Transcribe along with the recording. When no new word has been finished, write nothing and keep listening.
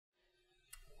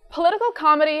Political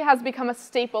comedy has become a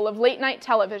staple of late-night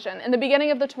television in the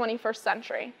beginning of the 21st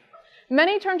century.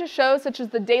 Many turn to shows such as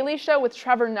The Daily Show with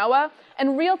Trevor Noah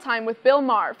and Real Time with Bill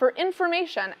Maher for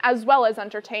information as well as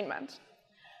entertainment.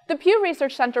 The Pew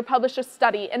Research Center published a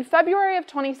study in February of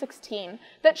 2016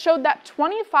 that showed that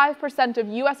 25% of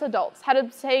U.S. adults had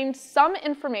obtained some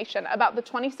information about the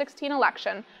 2016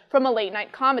 election from a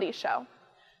late-night comedy show.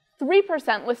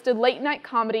 3% listed late-night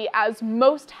comedy as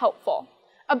most helpful,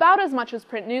 about as much as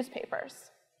print newspapers.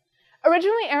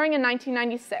 Originally airing in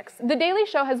 1996, The Daily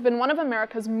Show has been one of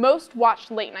America's most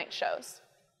watched late-night shows.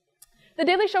 The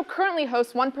Daily Show currently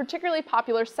hosts one particularly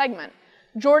popular segment,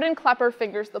 Jordan Klepper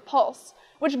Fingers the Pulse,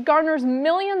 which garners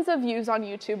millions of views on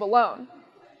YouTube alone.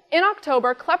 In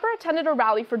October, Klepper attended a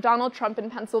rally for Donald Trump in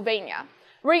Pennsylvania,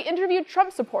 where he interviewed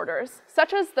Trump supporters,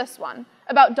 such as this one,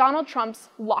 about Donald Trump's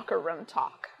locker room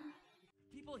talk.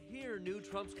 People here knew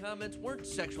Trump's comments weren't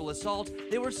sexual assault,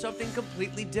 they were something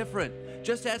completely different.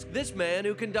 Just ask this man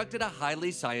who conducted a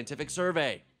highly scientific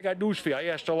survey. I got news for you. I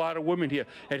asked a lot of women here,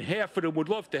 and half of them would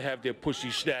love to have their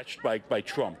pussy snatched by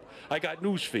Trump. I got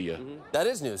news for you. That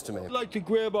is news to me. I'd like to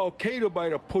grab Al-Qaeda by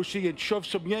the pussy and shove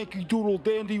some Yankee Doodle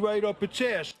dandy right up its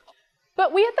ass.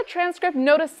 But we at the Transcript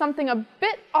noticed something a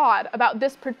bit odd about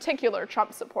this particular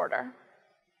Trump supporter.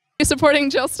 Supporting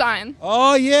Jill Stein.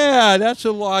 Oh yeah, that's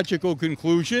a logical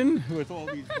conclusion with all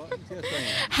these buttons. Yes, I am.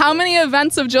 How many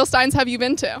events of Jill Stein's have you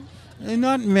been to?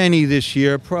 Not many this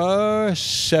year,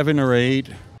 7 or 8.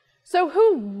 So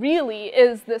who really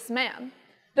is this man?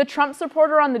 The Trump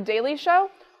supporter on The Daily Show,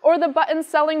 or the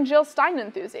button-selling Jill Stein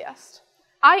enthusiast?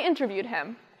 I interviewed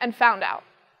him and found out.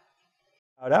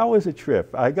 That was a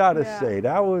trip. I gotta say,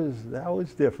 that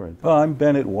was different. I'm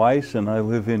Bennett Weiss, and I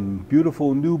live in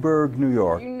beautiful Newburgh, New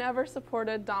York. You never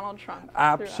supported Donald Trump?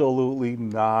 Absolutely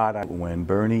not. When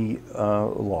Bernie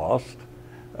lost,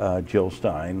 Jill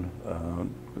Stein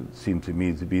seemed to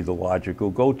me to be the logical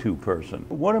go-to person.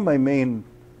 One of my main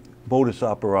modus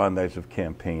operandi of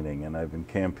campaigning, and I've been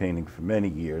campaigning for many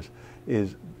years,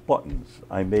 is buttons.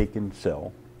 I make and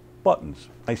sell buttons.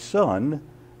 My son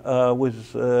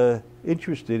was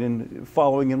interested in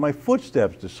following in my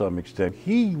footsteps to some extent.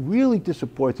 He really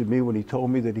disappointed me when he told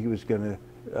me that he was going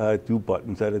to do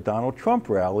buttons at a Donald Trump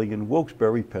rally in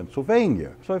Wilkes-Barre,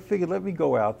 Pennsylvania. So I figured, let me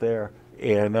go out there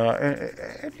and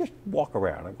just walk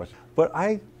around. But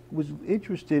I was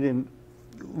interested in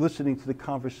listening to the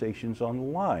conversations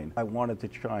online. I wanted to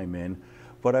chime in,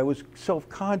 but I was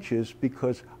self-conscious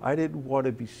because I didn't want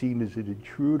to be seen as an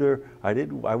intruder. I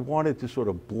wanted to sort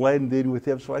of blend in with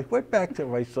them. So I went back to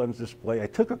my son's display. I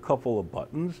took a couple of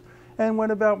buttons and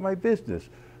went about my business.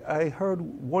 I heard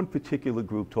one particular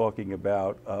group talking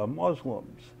about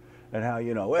Muslims and how,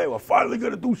 you know, hey, we're finally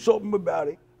going to do something about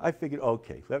it. I figured,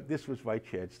 okay, this was my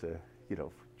chance to, you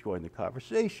know, join the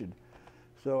conversation.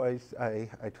 So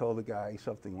I told the guy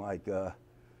something like, hey,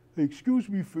 excuse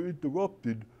me for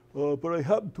interrupting, but I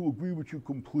happen to agree with you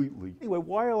completely. Anyway,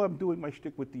 while I'm doing my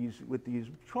shtick with these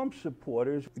Trump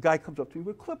supporters, the guy comes up to me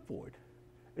with a clipboard.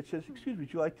 It says, excuse me,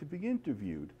 would you like to be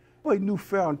interviewed? My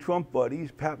newfound Trump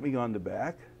buddies pat me on the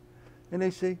back, and they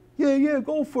say, yeah,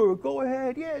 go for it, go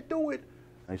ahead, yeah, do it.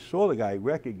 I saw the guy,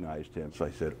 recognized him, so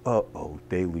I said, uh-oh,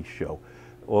 Daily Show.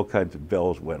 All kinds of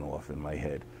bells went off in my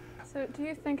head. So do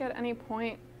you think at any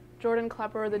point Jordan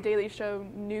Klepper or The Daily Show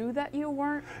knew that you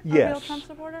weren't a real Trump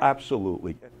supporter?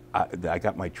 Absolutely. I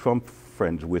got my Trump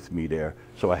friends with me there,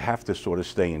 so I have to sort of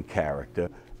stay in character.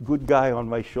 Good guy on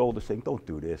my shoulder saying, don't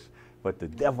do this, but the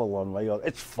devil on my other,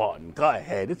 it's fun, go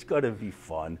ahead, it's going to be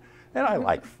fun. And I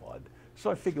like fun. So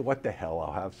I figured, what the hell,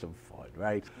 I'll have some fun,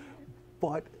 right?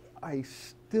 But I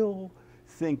still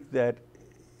think that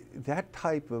that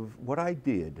type of, what I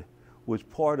did was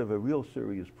part of a real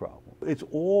serious problem. It's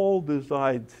all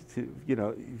designed to, you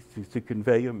know, to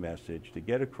convey a message, to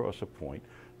get across a point.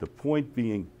 The point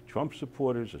being, Trump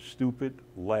supporters are stupid,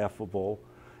 laughable,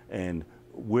 and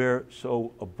we're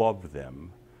so above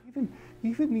them.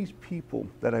 Even these people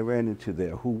that I ran into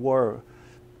there who were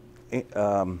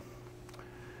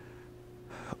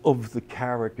of the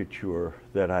caricature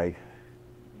that I,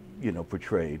 you know,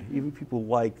 portrayed, even people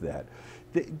like that,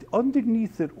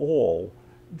 underneath it all,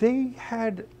 they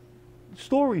had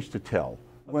stories to tell.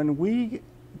 When we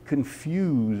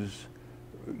confuse,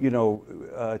 you know,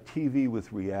 TV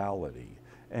with reality,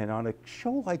 and on a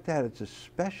show like that, it's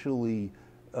especially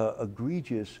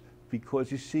egregious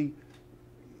because, you see,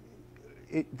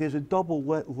 there's a double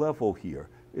level here.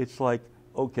 It's like,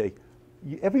 okay,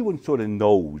 everyone sort of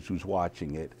knows who's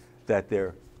watching it that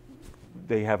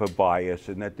they have a bias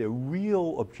and that their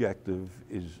real objective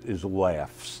is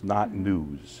laughs, not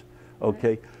news.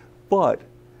 Okay, but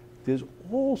there's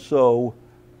also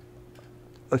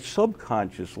a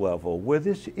subconscious level where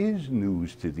this is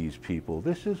news to these people.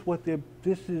 This is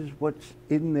what's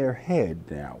in their head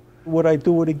now. Would I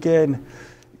do it again?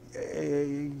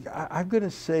 I'm going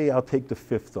to say I'll take the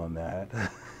fifth on that.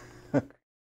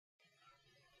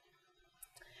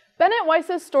 Bennett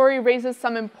Weiss's story raises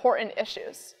some important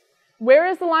issues. Where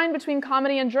is the line between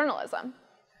comedy and journalism?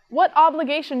 What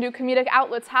obligation do comedic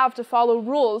outlets have to follow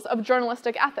rules of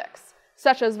journalistic ethics,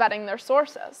 such as vetting their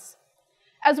sources?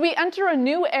 As we enter a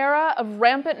new era of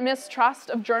rampant mistrust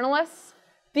of journalists,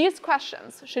 these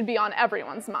questions should be on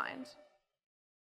everyone's mind.